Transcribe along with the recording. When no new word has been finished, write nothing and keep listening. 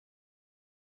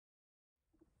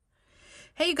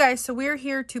Hey you guys, so we're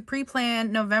here to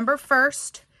pre-plan November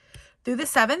 1st through the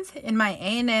 7th in my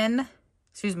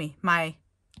my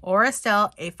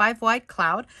Oristel A5 Wide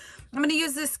Cloud. I'm going to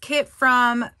use this kit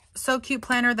from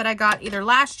SoCutePlanner that I got either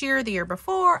last year or the year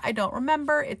before. I don't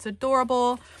remember. It's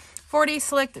adorable. I've already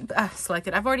selected.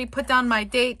 I've already put down my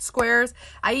date squares.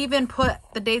 I even put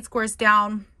the date squares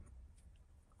down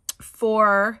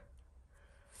for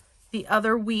the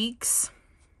other weeks.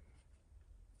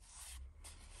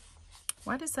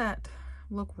 Why does that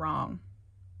look wrong?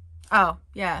 Oh,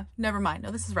 yeah, never mind. No,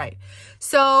 this is right.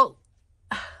 So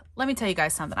let me tell you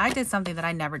guys something. I did something that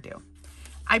I never do.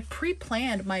 I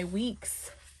pre-planned my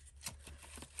weeks,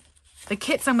 the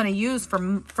kits I'm going to use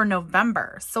for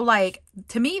November. So like,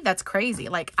 to me, that's crazy.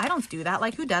 Like, I don't do that.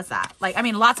 Like, who does that? Like, I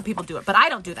mean, lots of people do it, but I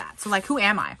don't do that. So like, who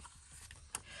am I?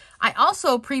 I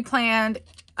also pre-planned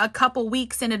a couple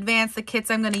weeks in advance the kits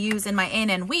I'm going to use in my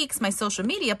ANN weeks, my social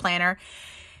media planner.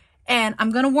 And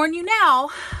I'm going to warn you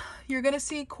now, you're going to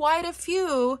see quite a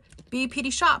few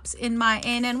BPD shops in my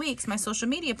ANN weeks, my social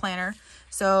media planner.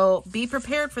 So be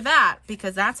prepared for that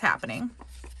because that's happening.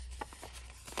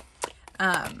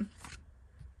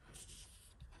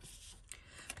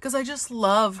 Because I just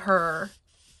love her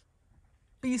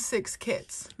B6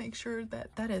 kits. Make sure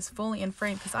that that is fully in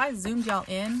frame because I zoomed y'all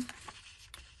in.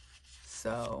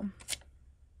 So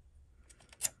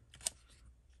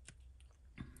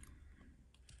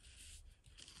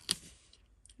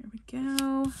here we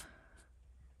go.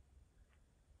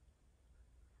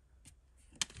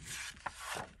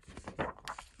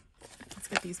 Let's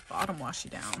get these bottom washi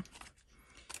down.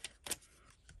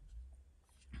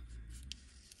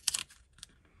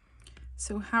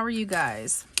 So how are you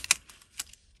guys?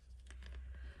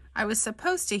 I was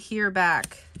supposed to hear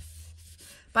back.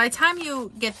 By the time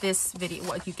you get this video,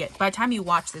 by the time you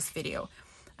watch this video,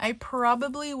 I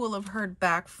probably will have heard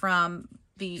back from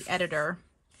the editor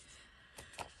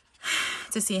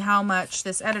to see how much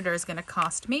this editor is going to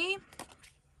cost me.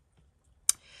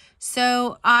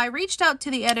 So I reached out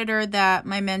to the editor that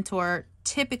my mentor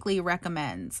typically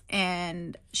recommends,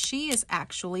 and she is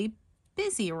actually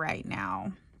busy right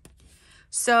now.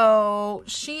 So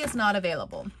she is not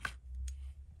available.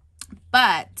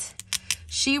 But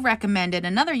she recommended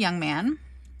another young man.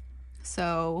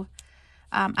 So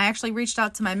I actually reached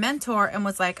out to my mentor and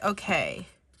was like, okay,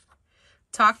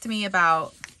 talk to me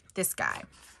about this guy.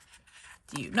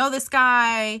 Do you know this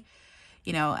guy?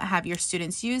 You know, have your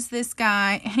students use this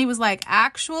guy? And he was like,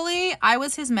 actually, I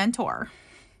was his mentor.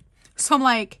 So I'm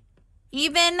like,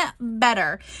 even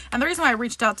better. And the reason why I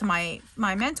reached out to my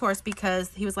mentor is because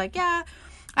he was like, yeah,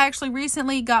 I actually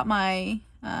recently got my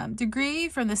degree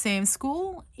from the same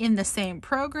school in the same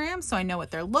program. So I know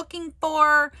what they're looking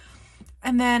for.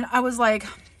 And then I was like,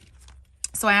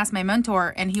 so I asked my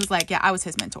mentor and he was like, yeah, I was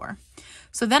his mentor.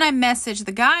 So then I messaged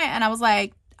the guy and I was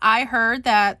like, I heard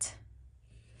that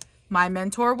my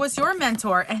mentor was your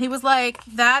mentor. And he was like,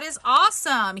 that is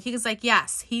awesome. He was like,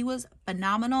 yes, he was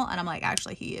phenomenal. And I'm like,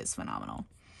 actually, he is phenomenal.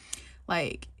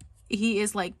 Like, he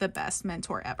is like the best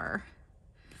mentor ever.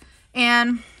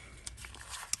 And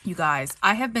you guys,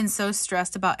 I have been so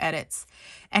stressed about edits.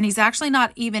 And he's actually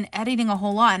not even editing a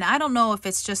whole lot. And I don't know if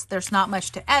it's just there's not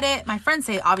much to edit. My friends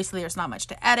say, obviously, there's not much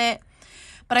to edit.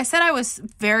 But I said I was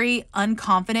very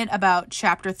unconfident about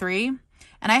chapter 3.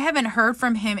 And I haven't heard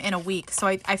from him in a week. So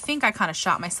I think I kind of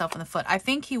shot myself in the foot. I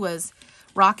think he was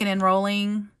rocking and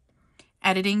rolling,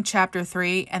 editing chapter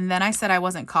 3. And then I said I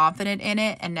wasn't confident in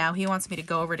it. And now he wants me to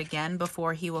go over it again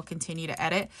before he will continue to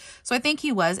edit. So I think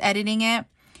he was editing it.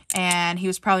 And he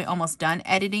was probably almost done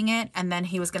editing it. And then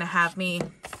he was going to have me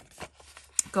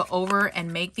go over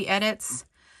and make the edits.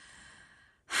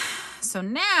 So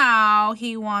now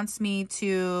he wants me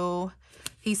to,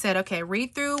 he said, okay,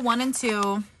 read through 1 and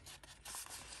 2.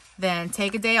 Then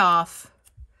take a day off,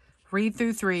 read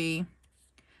through 3.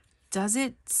 Does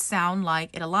it sound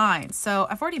like it aligns? So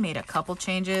I've already made a couple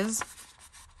changes.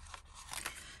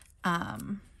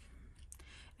 And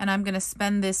I'm going to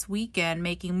spend this weekend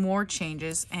making more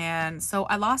changes. And so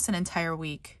I lost an entire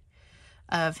week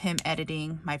of him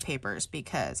editing my papers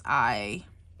because I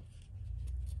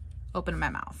opened my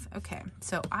mouth. Okay,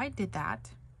 so I did that.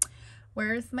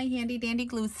 Where's my handy dandy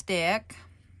glue stick?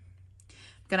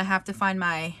 I'm going to have to find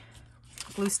my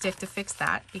glue stick to fix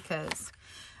that because,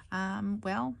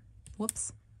 well,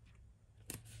 whoops.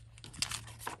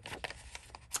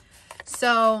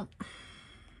 So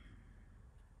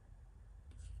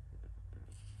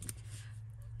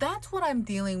that's what I'm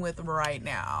dealing with right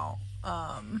now.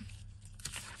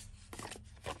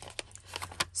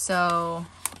 So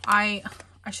I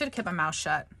should have kept my mouth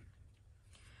shut.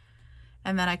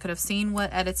 And then I could have seen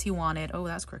what edits he wanted. Oh,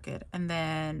 that's crooked. And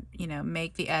then, you know,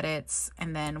 make the edits,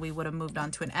 and then we would have moved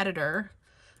on to an editor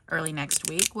early next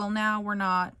week. Well, now we're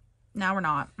not. Now we're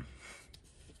not.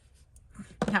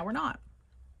 Now we're not.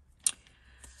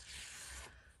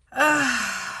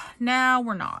 Now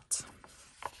we're not.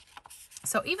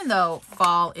 So even though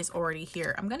fall is already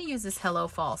here, I'm going to use this Hello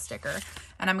Fall sticker,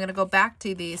 and I'm going to go back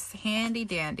to these handy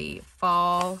dandy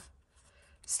fall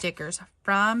stickers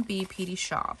from BPD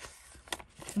Shop,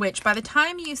 which by the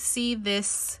time you see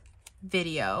this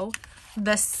video,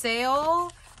 the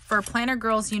sale for Planner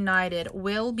Girls United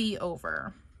will be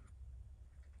over.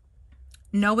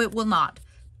 No, it will not.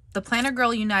 The Planner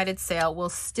Girl United sale will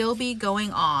still be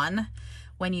going on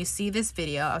when you see this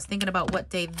video. I was thinking about what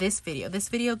day this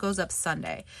video goes up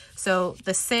Sunday. So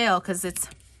the sale, because it's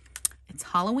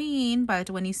Halloween but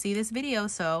when you see this video,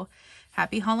 so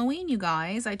happy Halloween, you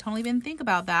guys. I totally didn't think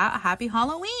about that. Happy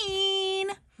Halloween.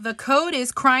 The code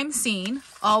is crime scene,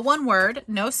 all one word,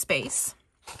 no space.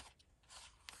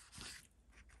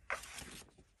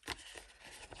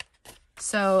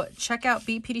 So check out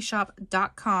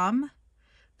bpdshop.com.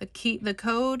 The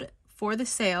code for the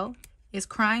sale is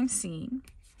crime scene,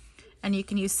 and you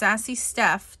can use Sassy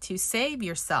Steph to save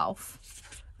yourself.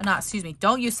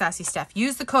 Don't use Sassy Steph.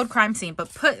 Use the code crime scene,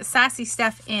 but put Sassy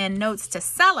Steph in notes to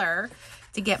seller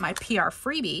to get my PR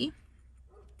freebie.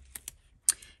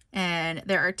 And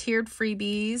there are tiered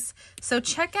freebies. So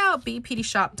check out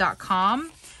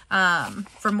bpdshop.com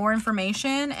for more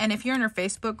information. And if you're in her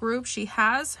Facebook group, she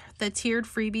has the tiered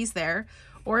freebies there.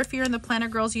 Or if you're in the Planner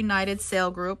Girls United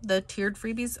sale group, the tiered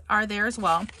freebies are there as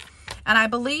well. And I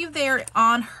believe they're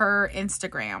on her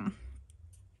Instagram.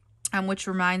 Which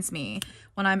reminds me,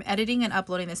 when I'm editing and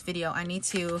uploading this video, I need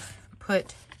to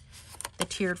put the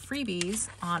tiered freebies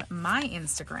on my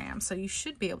Instagram. So you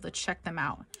should be able to check them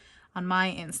out on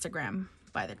my Instagram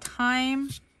by the time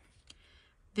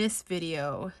this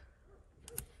video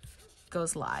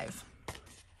goes live.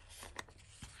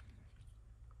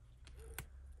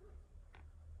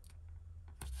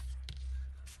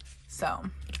 So,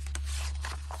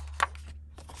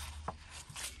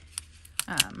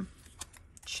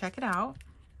 check it out.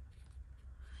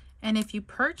 And if you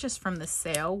purchase from the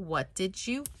sale, what did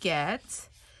you get?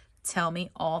 Tell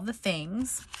me all the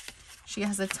things. She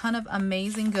has a ton of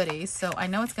amazing goodies, so I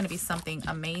know it's going to be something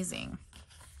amazing.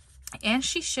 And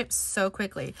she ships so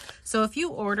quickly. So if you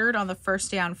ordered on the first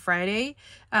day on Friday,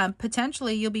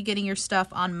 potentially you'll be getting your stuff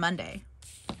on Monday,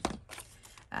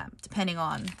 depending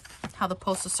on how the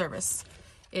postal service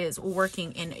is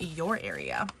working in your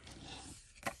area.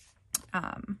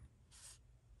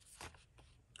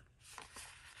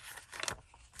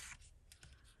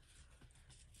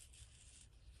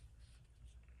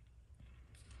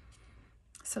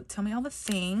 So tell me all the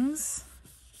things.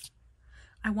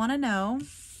 I want to know.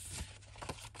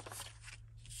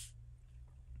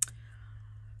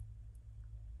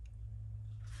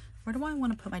 Where do I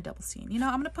want to put my double seam? You know,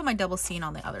 I'm going to put my double seam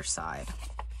on the other side.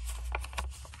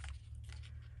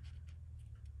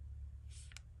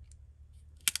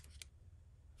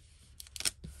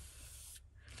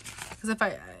 Because if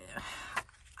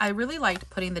I really liked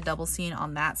putting the double seam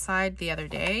on that side the other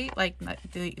day, like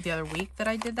the other week that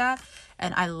I did that,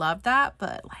 and I love that,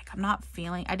 but like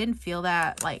I didn't feel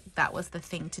that like that was the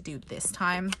thing to do this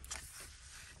time,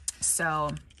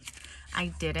 so I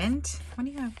didn't. When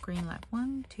do you have green left?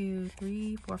 1, 2,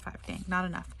 3, 4, 5. Dang, not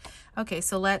enough. Okay,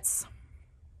 so let's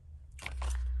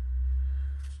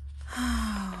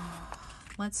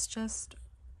just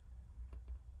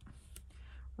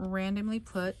randomly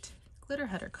put glitter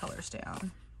header colors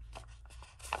down.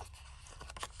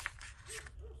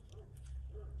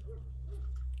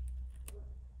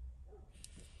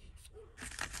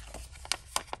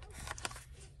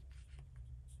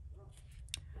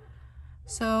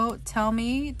 So tell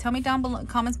me down below,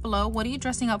 comments below, what are you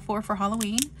dressing up for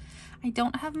Halloween? I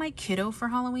don't have my kiddo for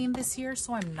Halloween this year,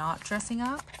 so I'm not dressing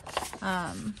up.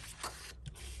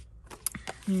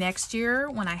 Next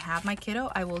year, when I have my kiddo,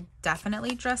 I will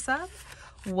definitely dress up.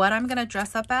 What I'm gonna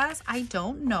dress up as, I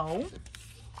don't know.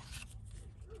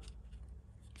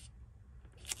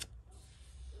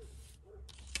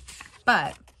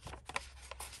 But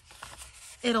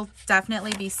it'll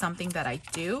definitely be something that I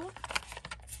do.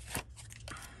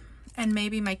 And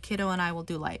maybe my kiddo and I will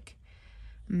do like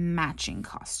matching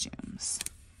costumes.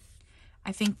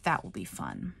 I think that will be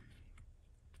fun.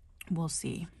 We'll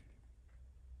see.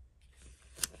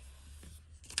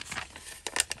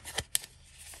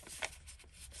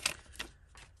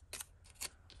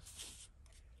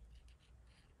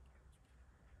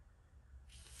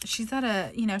 She's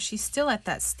at she's still at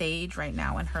that stage right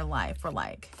now in her life where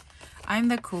like, I'm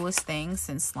the coolest thing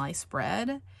since sliced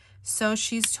bread. So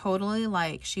she's totally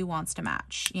like, she wants to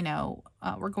match. You know,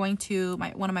 we're going to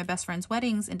one of my best friend's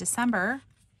weddings in December.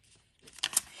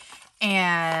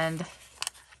 And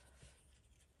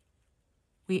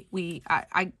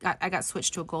I got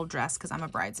switched to a gold dress because I'm a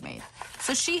bridesmaid.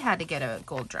 So she had to get a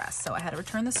gold dress. So I had to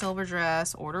return the silver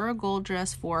dress, order a gold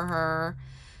dress for her.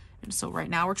 And so right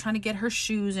now we're trying to get her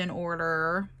shoes in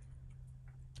order.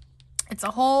 It's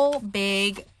a whole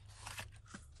big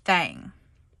thing.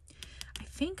 I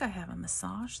think I have a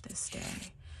massage this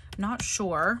day. Not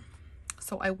sure.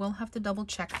 So I will have to double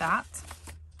check that.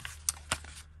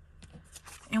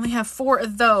 I only have 4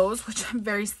 of those, which I'm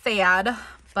very sad,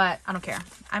 but I don't care.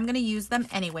 I'm going to use them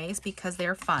anyways because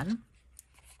they're fun.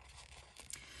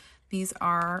 These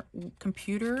are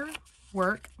computer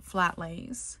work flat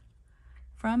lays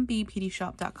from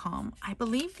bpdshop.com. I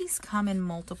believe these come in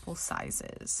multiple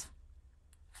sizes.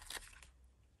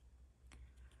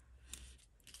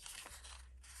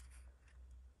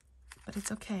 But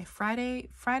it's okay. Friday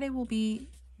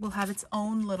will have its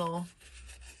own little...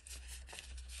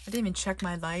 I didn't even check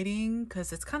my lighting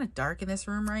because it's kind of dark in this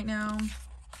room right now.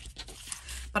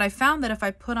 But I found that if I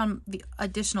put on the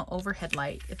additional overhead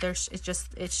light,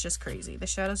 it's just crazy. The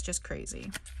shadow's just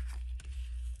crazy.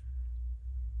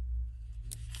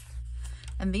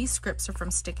 And these scripts are from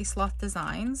Sticky Sloth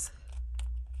Designs.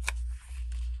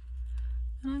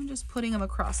 And I'm just putting them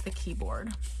across the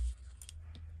keyboard.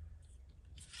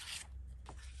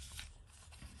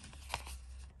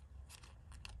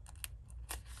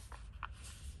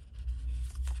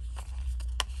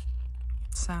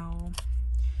 So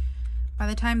by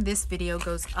the time this video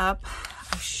goes up,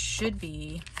 I should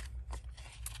be,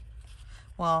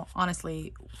 well,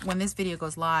 honestly, when this video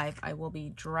goes live, I will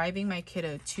be driving my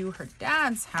kiddo to her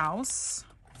dad's house.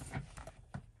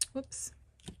 Whoops.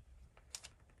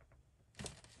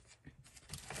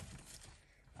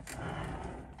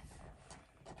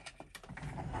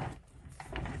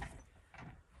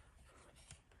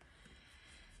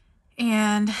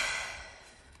 And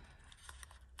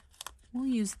we'll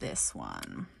use this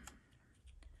one.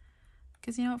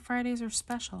 Because you know what? Fridays are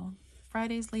special.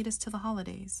 Fridays lead us to the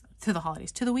holidays. To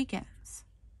the weekends.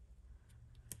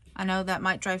 I know that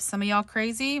might drive some of y'all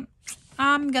crazy.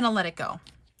 I'm going to let it go.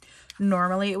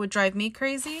 Normally it would drive me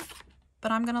crazy,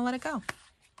 but I'm going to let it go.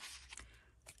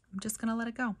 I'm just going to let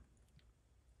it go.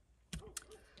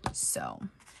 So,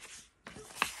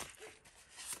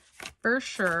 for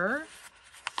sure,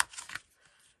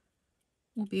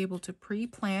 we'll be able to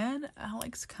pre-plan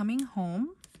Alex coming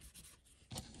home.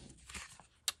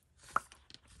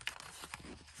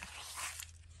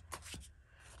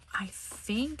 I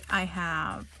think I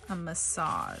have a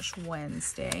massage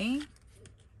Wednesday.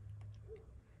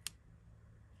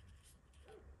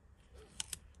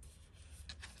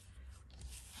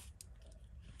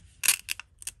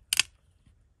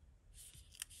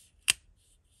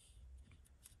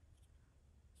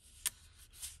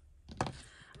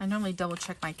 I normally double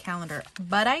check my calendar,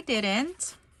 but I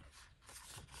didn't.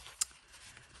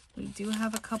 We do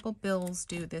have a couple bills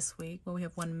due this week. Well, we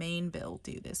have one main bill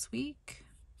due this week.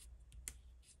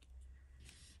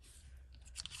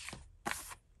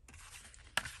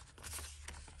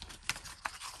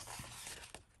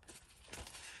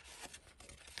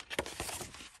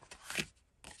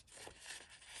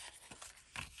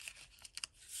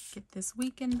 Get this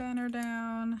weekend banner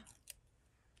down.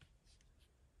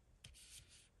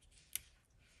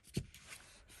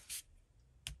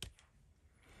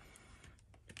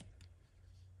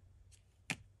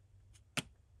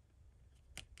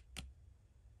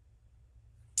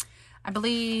 I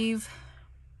believe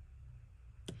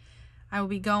I will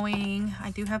be going,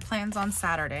 I do have plans on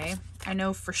Saturday. I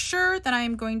know for sure that I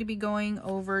am going to be going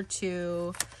over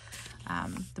to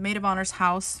the Maid of Honor's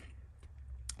house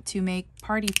to make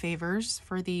party favors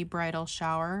for the bridal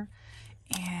shower.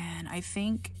 And I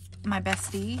think my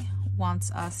bestie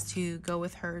wants us to go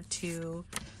with her to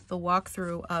the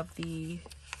walkthrough of the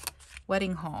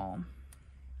wedding hall.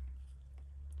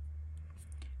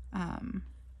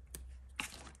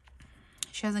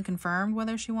 She hasn't confirmed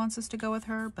whether she wants us to go with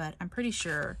her, but I'm pretty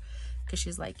sure because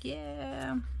she's like,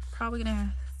 yeah, probably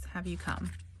gonna have you come.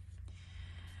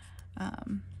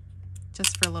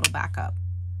 Just for a little backup.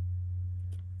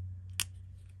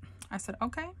 I said,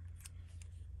 okay.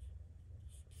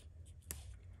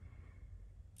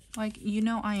 Like, you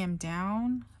know, I am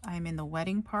down. I am in the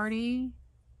wedding party.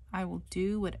 I will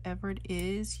do whatever it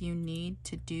is you need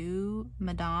to do,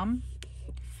 madame.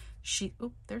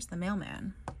 Oh, there's the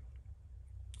mailman.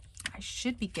 I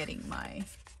should be getting my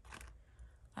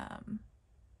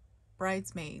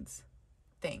bridesmaids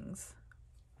things.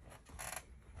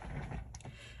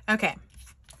 Okay,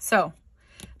 so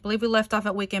I believe we left off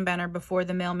at weekend banner before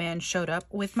the mailman showed up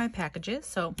with my packages.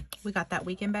 So we got that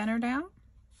weekend banner down.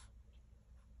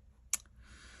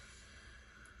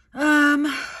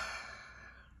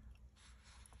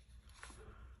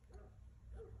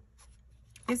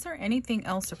 Is there anything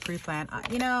else to pre-plan?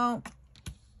 You know,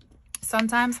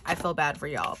 sometimes I feel bad for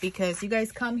y'all because you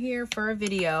guys come here for a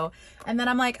video and then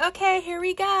I'm like, okay, here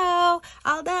we go,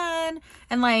 all done.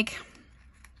 And like,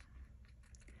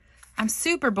 I'm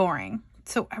super boring.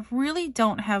 So I really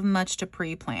don't have much to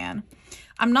pre-plan.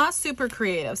 I'm not super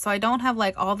creative, so I don't have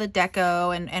like all the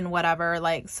deco and whatever,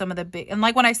 like some of the big, and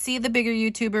like when I see the bigger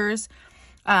YouTubers,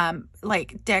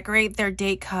 like decorate their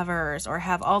date covers or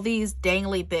have all these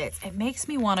dangly bits, it makes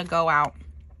me want to go out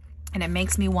and it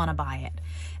makes me want to buy it.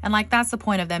 And like, that's the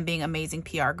point of them being amazing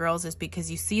PR girls, is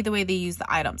because you see the way they use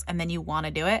the items and then you want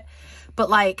to do it. But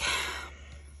like,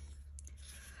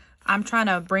 I'm trying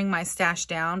to bring my stash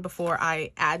down before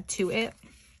I add to it.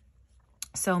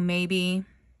 So maybe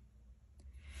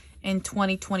in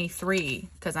 2023,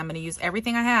 because I'm going to use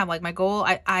everything I have. Like my goal,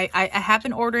 I have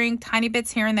been ordering tiny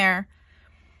bits here and there.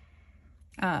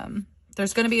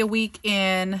 There's going to be a week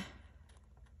in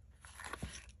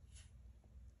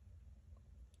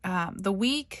the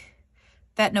week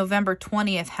that November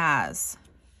 20th has.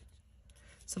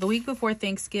 So the week before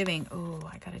Thanksgiving. Oh,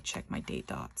 I got to check my date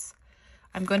dots.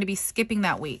 I'm going to be skipping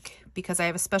that week because I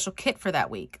have a special kit for that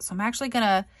week. So I'm actually going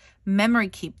to memory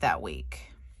keep that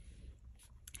week.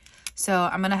 So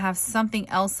I'm going to have something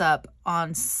else up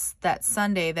on that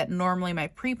Sunday that normally my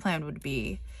pre-plan would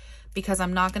be, because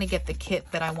I'm not going to get the kit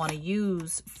that I want to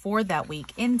use for that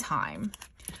week in time.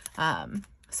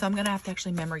 So I'm going to have to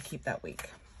actually memory keep that week.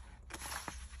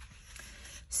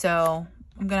 So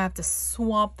I'm going to have to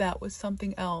swap that with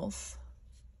something else.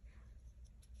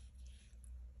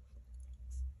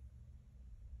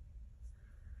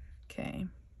 Okay.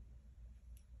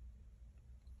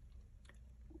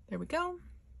 There we go.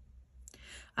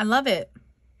 I love it.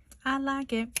 I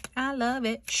like it. I love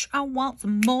it. I want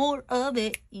some more of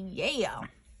it. Yeah.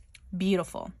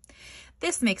 Beautiful.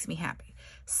 This makes me happy.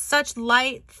 Such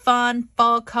light, fun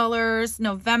fall colors.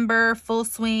 November, full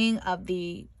swing of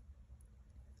the...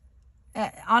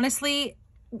 honestly,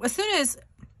 as soon as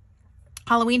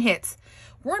Halloween hits,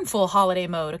 we're in full holiday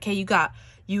mode. Okay,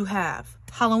 you have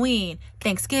Halloween,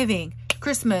 Thanksgiving,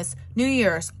 Christmas, New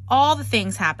Year's, all the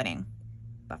things happening.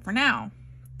 But for now,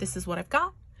 this is what I've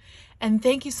got. And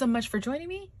thank you so much for joining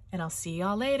me, and I'll see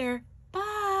y'all later.